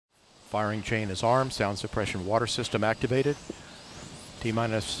Firing chain is armed. Sound suppression water system activated.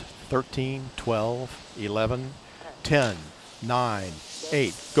 T-minus 13, 12, 11, 10, 9,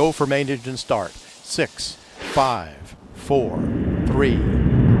 8. Go for main engine start. 6, 5, 4, 3, 2, 1.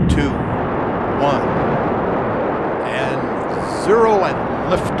 And 0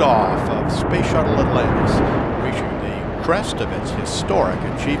 and liftoff of Space Shuttle Atlantis, reaching the crest of its historic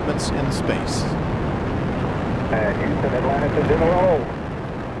achievements in space. Houston, Atlantis is in a roll.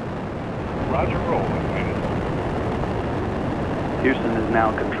 Roger, roll, Atlantis. Houston is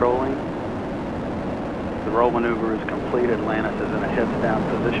now controlling. The roll maneuver is complete. Atlantis is in a heads-down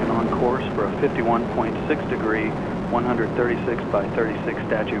position on course for a 51.6 degree, 136 by 36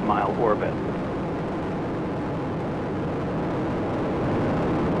 statute mile orbit.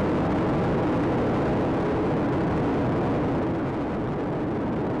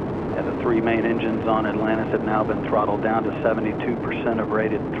 The three main engines on Atlantis have now been throttled down to 72% of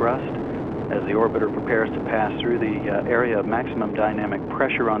rated thrust as the orbiter prepares to pass through the area of maximum dynamic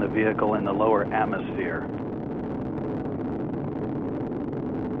pressure on the vehicle in the lower atmosphere.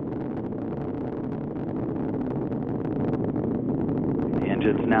 The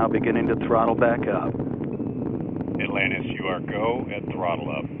engine's now beginning to throttle back up. Atlantis, you are go at throttle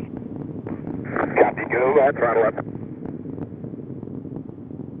up. Copy, go, throttle up.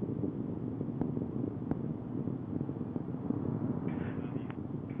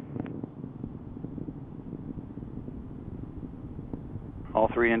 All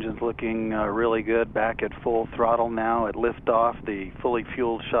three engines looking really good, back at full throttle now at liftoff. The fully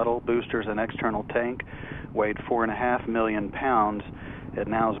fueled shuttle, boosters, and external tank weighed 4.5 million pounds. It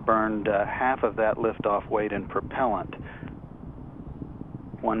now has burned half of that liftoff weight in propellant.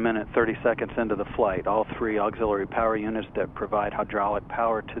 1 minute, 30 seconds into the flight. All three auxiliary power units that provide hydraulic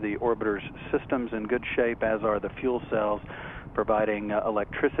power to the orbiter's systems in good shape, as are the fuel cells, providing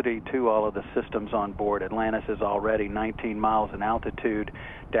electricity to all of the systems on board. Atlantis is already 19 miles in altitude,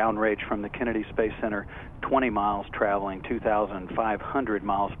 downrange from the Kennedy Space Center, 20 miles, traveling 2,500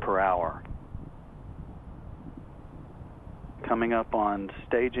 miles per hour. Coming up on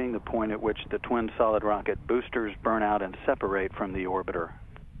staging, the point at which the twin solid rocket boosters burn out and separate from the orbiter.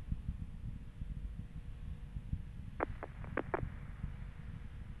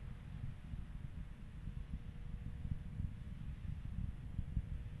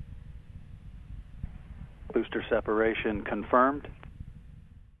 Booster separation confirmed.